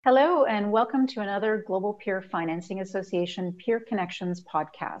Hello, and welcome to another Global Peer Financing Association Peer Connections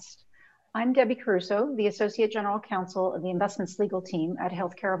podcast. I'm Debbie Caruso, the Associate General Counsel of the Investments Legal Team at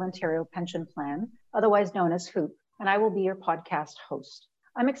Healthcare of Ontario Pension Plan, otherwise known as HOOP, and I will be your podcast host.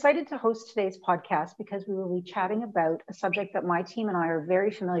 I'm excited to host today's podcast because we will be chatting about a subject that my team and I are very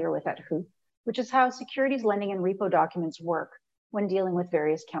familiar with at HOOP, which is how securities lending and repo documents work when dealing with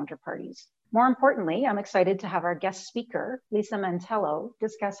various counterparties. More importantly, I'm excited to have our guest speaker, Lisa Mantello,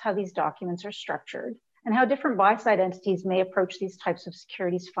 discuss how these documents are structured and how different buy-side entities may approach these types of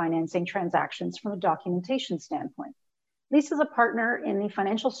securities financing transactions from a documentation standpoint. Lisa is a partner in the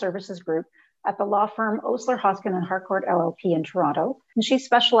financial services group at the law firm Osler, Hoskin and Harcourt LLP in Toronto, and she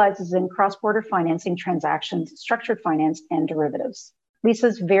specializes in cross-border financing transactions, structured finance, and derivatives. Lisa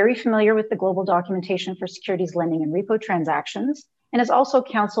is very familiar with the global documentation for securities lending and repo transactions, and is also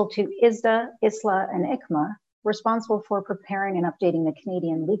counsel to ISDA, ISLA, and ICMA, responsible for preparing and updating the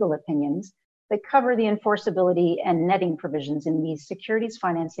Canadian legal opinions that cover the enforceability and netting provisions in these securities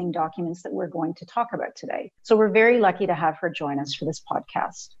financing documents that we're going to talk about today. So we're very lucky to have her join us for this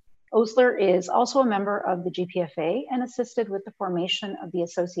podcast. Osler is also a member of the GPFA and assisted with the formation of the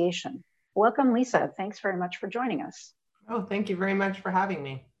association. Welcome, Lisa. Thanks very much for joining us. Oh, thank you very much for having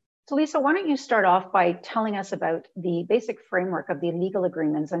me. So Lisa, why don't you start off by telling us about the basic framework of the legal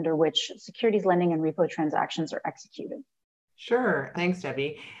agreements under which securities lending and repo transactions are executed? Sure. Thanks,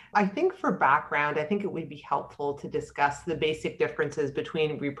 Debbie. I think for background, I think it would be helpful to discuss the basic differences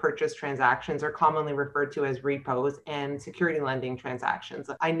between repurchase transactions, or commonly referred to as repos, and security lending transactions.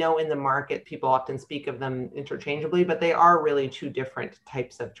 I know in the market, people often speak of them interchangeably, but they are really two different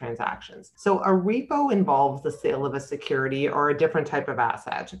types of transactions. So a repo involves the sale of a security or a different type of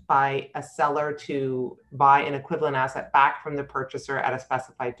asset by a seller to buy an equivalent asset back from the purchaser at a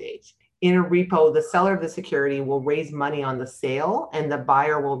specified date. In a repo, the seller of the security will raise money on the sale, and the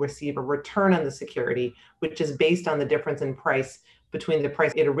buyer will receive a return on the security, which is based on the difference in price between the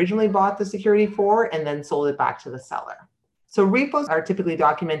price it originally bought the security for and then sold it back to the seller. So repos are typically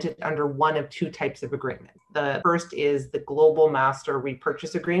documented under one of two types of agreement. The first is the Global Master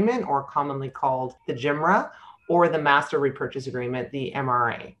Repurchase Agreement, or commonly called the GMRA, or the Master Repurchase Agreement, the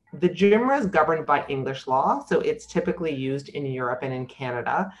MRA. The GMRA is governed by English law, so it's typically used in Europe and in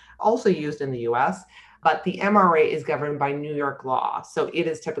Canada, also used in the US, but the MRA is governed by New York law, so it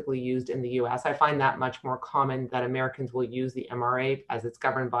is typically used in the US. I find that much more common that Americans will use the MRA as it's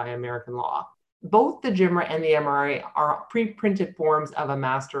governed by American law. Both the GMRA and the MRA are pre-printed forms of a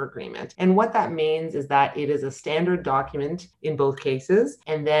master agreement. And what that means is that it is a standard document in both cases.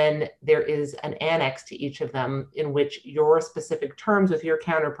 And then there is an annex to each of them in which your specific terms with your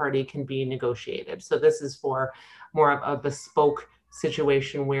counterparty can be negotiated. So this is for more of a bespoke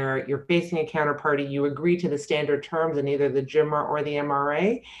situation where you're facing a counterparty, you agree to the standard terms in either the GMRA or the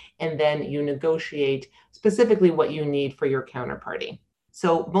MRA, and then you negotiate specifically what you need for your counterparty.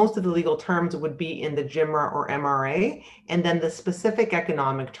 So most of the legal terms would be in the GMRA or MRA, and then the specific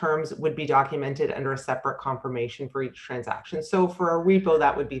economic terms would be documented under a separate confirmation for each transaction. So for a repo,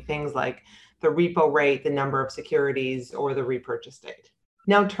 that would be things like the repo rate, the number of securities, or the repurchase date.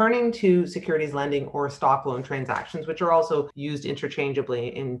 Now turning to securities lending or stock loan transactions, which are also used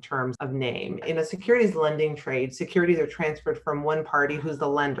interchangeably in terms of name. In a securities lending trade, securities are transferred from one party who's the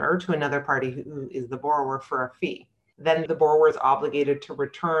lender to another party who is the borrower for a fee. Then the borrower is obligated to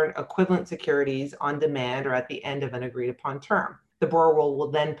return equivalent securities on demand or at the end of an agreed upon term. The borrower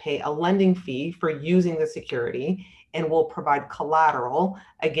will then pay a lending fee for using the security and will provide collateral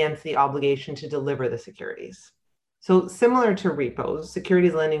against the obligation to deliver the securities. So similar to repos,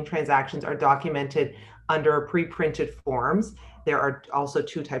 securities lending transactions are documented under pre-printed forms. There are also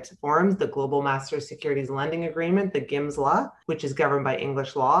two types of forms: the Global Master Securities Lending Agreement, the GIMSLA, which is governed by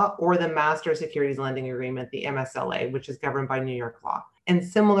English law, or the Master Securities Lending Agreement, the MSLA, which is governed by New York law. And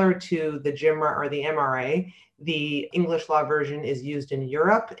similar to the GMRA or the MRA, the English law version is used in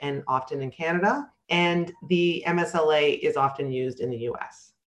Europe and often in Canada, and the MSLA is often used in the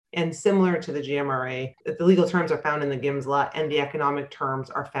US. And similar to the GMRA, the legal terms are found in the GIMSLA and the economic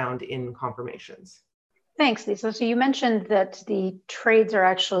terms are found in confirmations. Thanks, Lisa. So you mentioned that the trades are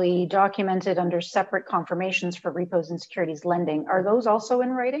actually documented under separate confirmations for repos and securities lending. Are those also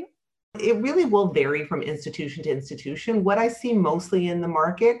in writing? It really will vary from institution to institution. What I see mostly in the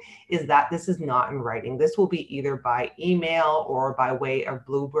market is that this is not in writing. This will be either by email or by way of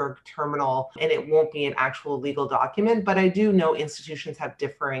Bloomberg terminal, and it won't be an actual legal document. But I do know institutions have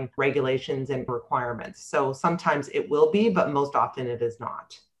differing regulations and requirements. So sometimes it will be, but most often it is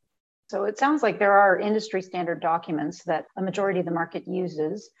not. So it sounds like there are industry standard documents that a majority of the market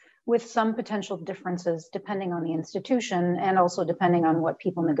uses. with some potential differences depending on the institution and also depending on what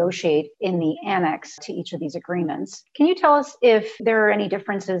people negotiate in the annex to each of these agreements. Can you tell us if there are any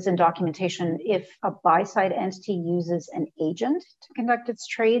differences in documentation if a buy-side entity uses an agent to conduct its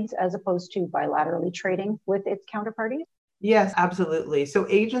trades as opposed to bilaterally trading with its counterparties? Yes, absolutely. So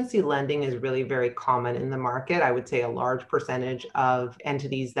agency lending is really very common in the market. I would say a large percentage of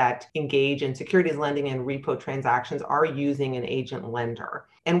entities that engage in securities lending and repo transactions are using an agent lender.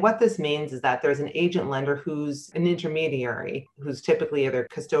 And what this means is that there's an agent lender who's an intermediary, who's typically either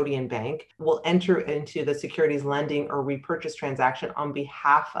custodian bank, will enter into the securities lending or repurchase transaction on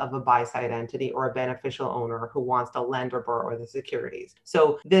behalf of a buy-side entity or a beneficial owner who wants to lend or borrow the securities.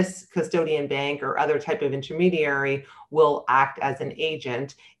 So this custodian bank or other type of intermediary will act as an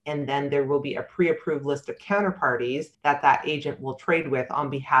agent, and then there will be a pre-approved list of counterparties that agent will trade with on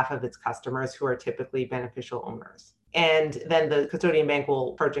behalf of its customers who are typically beneficial owners. And then the custodian bank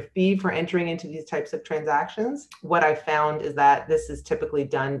will charge a fee for entering into these types of transactions. What I found is that this is typically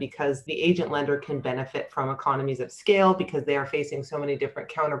done because the agent lender can benefit from economies of scale because they are facing so many different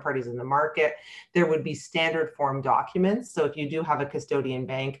counterparties in the market. There would be standard form documents. So if you do have a custodian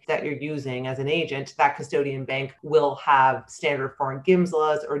bank that you're using as an agent, that custodian bank will have standard form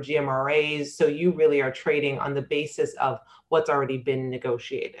GIMSLAs or GMRAs. So you really are trading on the basis of what's already been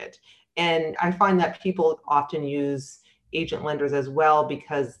negotiated. And I find that people often use agent lenders as well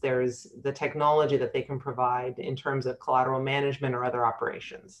because there's the technology that they can provide in terms of collateral management or other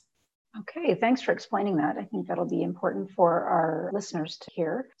operations. Okay, thanks for explaining that. I think that'll be important for our listeners to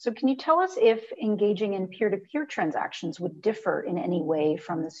hear. So can you tell us if engaging in peer-to-peer transactions would differ in any way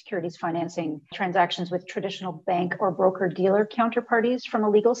from the securities financing transactions with traditional bank or broker-dealer counterparties from a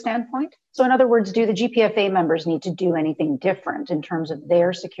legal standpoint? So in other words, do the GPFA members need to do anything different in terms of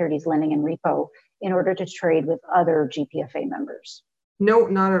their securities lending and repo in order to trade with other GPFA members? No,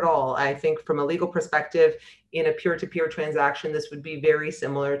 not at all. I think from a legal perspective, in a peer-to-peer transaction, this would be very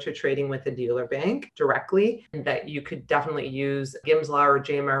similar to trading with a dealer bank directly, and that you could definitely use GIMSLA or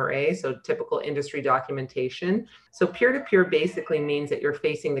JMRA, so typical industry documentation. So peer-to-peer basically means that you're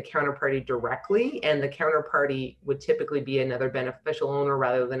facing the counterparty directly, and the counterparty would typically be another beneficial owner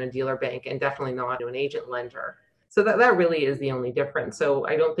rather than a dealer bank, and definitely not an agent lender. So that really is the only difference. So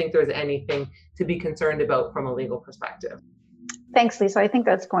I don't think there's anything to be concerned about from a legal perspective. Thanks, Lisa. I think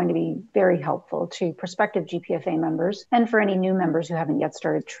that's going to be very helpful to prospective GPFA members and for any new members who haven't yet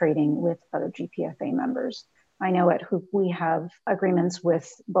started trading with other GPFA members. I know at Hoop we have agreements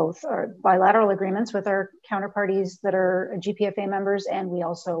with both our bilateral agreements with our counterparties that are GPFA members, and we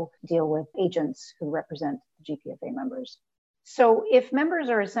also deal with agents who represent GPFA members. So if members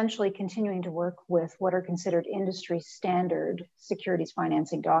are essentially continuing to work with what are considered industry standard securities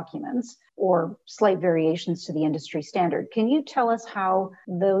financing documents or slight variations to the industry standard, can you tell us how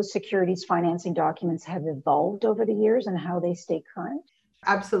those securities financing documents have evolved over the years and how they stay current?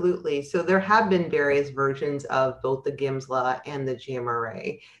 Absolutely. So there have been various versions of both the GIMSLA and the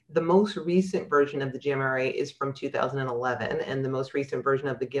GMRA. The most recent version of the GMRA is from 2011, and the most recent version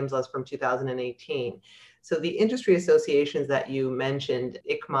of the GIMSLA is from 2018. So the industry associations that you mentioned,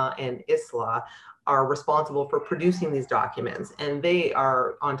 ICMA and ISLA, are responsible for producing these documents, and they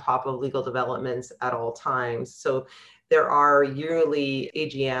are on top of legal developments at all times. So there are yearly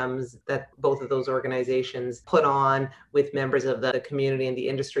AGMs that both of those organizations put on with members of the community and the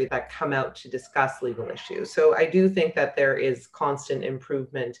industry that come out to discuss legal issues. So I do think that there is constant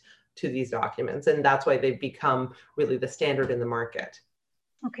improvement to these documents, and that's why they've become really the standard in the market.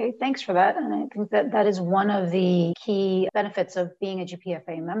 Okay, thanks for that. And I think that that is one of the key benefits of being a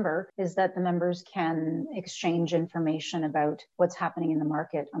GPFA member is that the members can exchange information about what's happening in the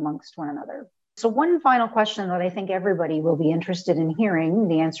market amongst one another. So one final question that I think everybody will be interested in hearing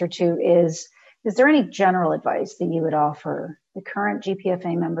the answer to is there any general advice that you would offer the current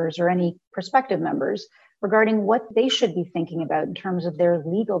GPFA members or any prospective members regarding what they should be thinking about in terms of their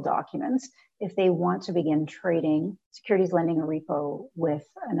legal documents if they want to begin trading securities lending or repo with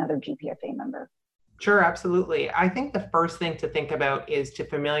another GPFA member? Sure, absolutely. I think the first thing to think about is to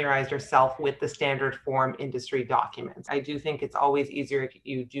familiarize yourself with the standard form industry documents. I do think it's always easier if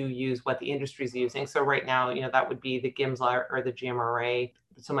you do use what the industry is using. So right now, that would be the GIMSLA or the GMRA.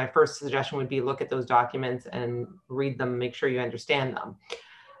 So my first suggestion would be look at those documents and read them, make sure you understand them.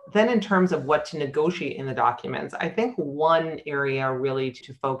 Then in terms of what to negotiate in the documents, I think one area really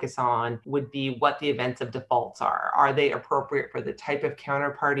to focus on would be what the events of defaults are. Are they appropriate for the type of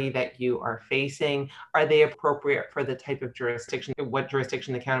counterparty that you are facing? Are they appropriate for the type of jurisdiction, what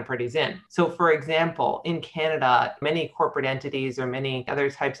jurisdiction the counterparty is in? So for example, in Canada, many corporate entities or many other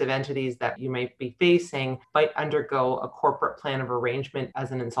types of entities that you might be facing might undergo a corporate plan of arrangement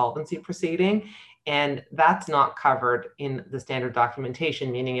as an insolvency proceeding. And that's not covered in the standard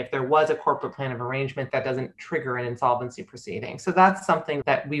documentation, meaning if there was a corporate plan of arrangement, that doesn't trigger an insolvency proceeding. So that's something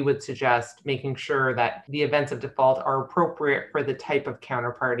that we would suggest making sure that the events of default are appropriate for the type of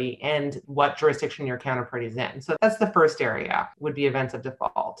counterparty and what jurisdiction your counterparty is in. So that's the first area, would be events of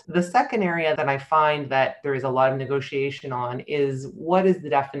default. The second area that I find that there is a lot of negotiation on is what is the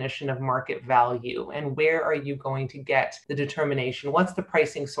definition of market value and where are you going to get the determination? What's the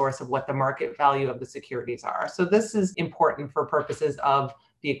pricing source of what the market value of the securities are? So this is important for purposes of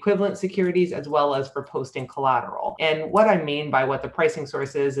the equivalent securities as well as for posting collateral. And what I mean by what the pricing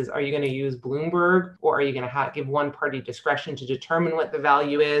source is are you going to use Bloomberg or are you going to give one party discretion to determine what the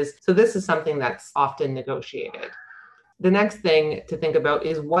value is? So this is something that's often negotiated. The next thing to think about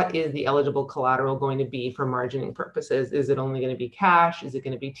is what is the eligible collateral going to be for margining purposes? Is it only going to be cash? Is it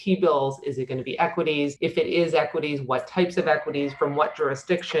going to be T-bills? Is it going to be equities? If it is equities, what types of equities? From what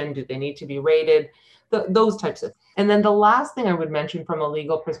jurisdiction? Do they need to be rated? Those types of. And then the last thing I would mention from a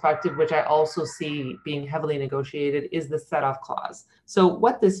legal perspective, which I also see being heavily negotiated, is the set-off clause. So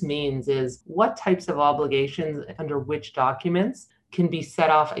what this means is what types of obligations under which documents can be set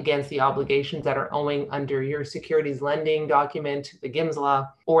off against the obligations that are owing under your securities lending document, the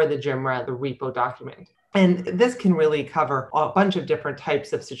GIMSLA, or the GIMRA, the repo document. And this can really cover a bunch of different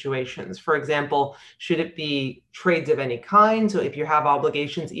types of situations. For example, should it be trades of any kind? So if you have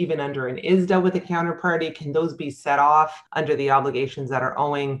obligations even under an ISDA with a counterparty, can those be set off under the obligations that are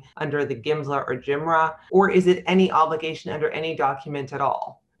owing under the GIMSLA or GIMRA? Or is it any obligation under any document at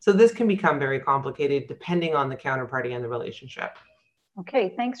all? So this can become very complicated depending on the counterparty and the relationship.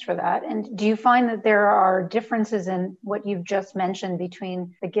 Okay, thanks for that. And do you find that there are differences in what you've just mentioned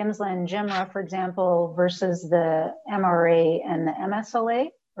between the GIMSLA and GIMRA, for example, versus the MRA and the MSLA?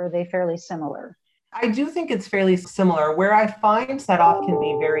 Or are they fairly similar? I do think it's fairly similar. Where I find set-off can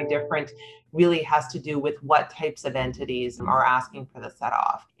be very different really has to do with what types of entities are asking for the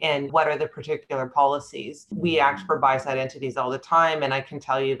set-off and what are the particular policies. We act for buy-side entities all the time, and I can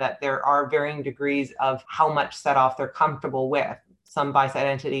tell you that there are varying degrees of how much set-off they're comfortable with. Some buy-side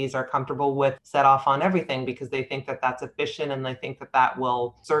entities are comfortable with set off on everything because they think that that's efficient and they think that that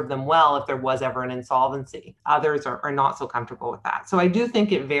will serve them well if there was ever an insolvency. Others are not so comfortable with that. So I do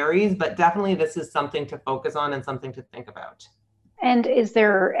think it varies, but definitely this is something to focus on and something to think about. And is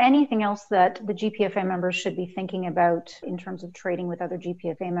there anything else that the GPFA members should be thinking about in terms of trading with other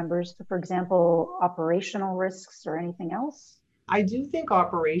GPFA members? For example, operational risks or anything else? I do think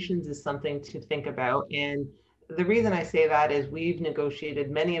operations is something to think about. And the reason I say that is we've negotiated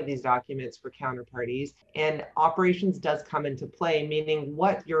many of these documents for counterparties, and operations does come into play, meaning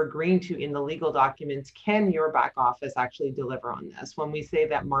what you're agreeing to in the legal documents, can your back office actually deliver on this? When we say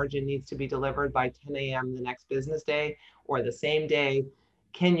that margin needs to be delivered by 10 a.m. the next business day or the same day,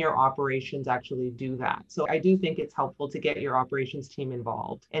 can your operations actually do that? So I do think it's helpful to get your operations team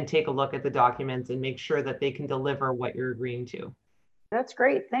involved and take a look at the documents and make sure that they can deliver what you're agreeing to. That's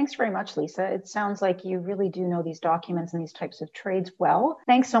great. Thanks very much, Lisa. It sounds like you really do know these documents and these types of trades well.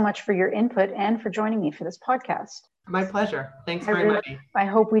 Thanks so much for your input and for joining me for this podcast. My pleasure. Thanks very much. I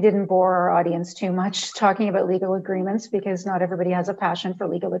hope we didn't bore our audience too much talking about legal agreements, because not everybody has a passion for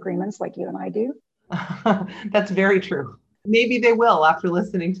legal agreements like you and I do. That's very true. Maybe they will after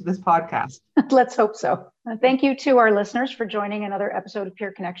listening to this podcast. Let's hope so. Thank you to our listeners for joining another episode of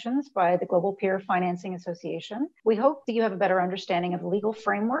Peer Connections by the Global Peer Financing Association. We hope that you have a better understanding of the legal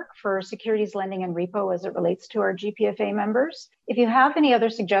framework for securities lending and repo as it relates to our GPFA members. If you have any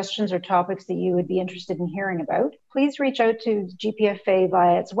other suggestions or topics that you would be interested in hearing about, please reach out to GPFA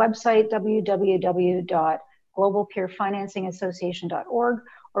via its website, www.globalpeerfinancingassociation.org,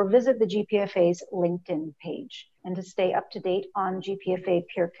 or visit the GPFA's LinkedIn page. And to stay up to date on GPFA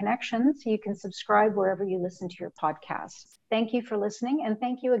Peer Connections, you can subscribe wherever you listen to your podcasts. Thank you for listening, and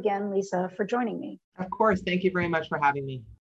thank you again, Lisa, for joining me. Of course. Thank you very much for having me.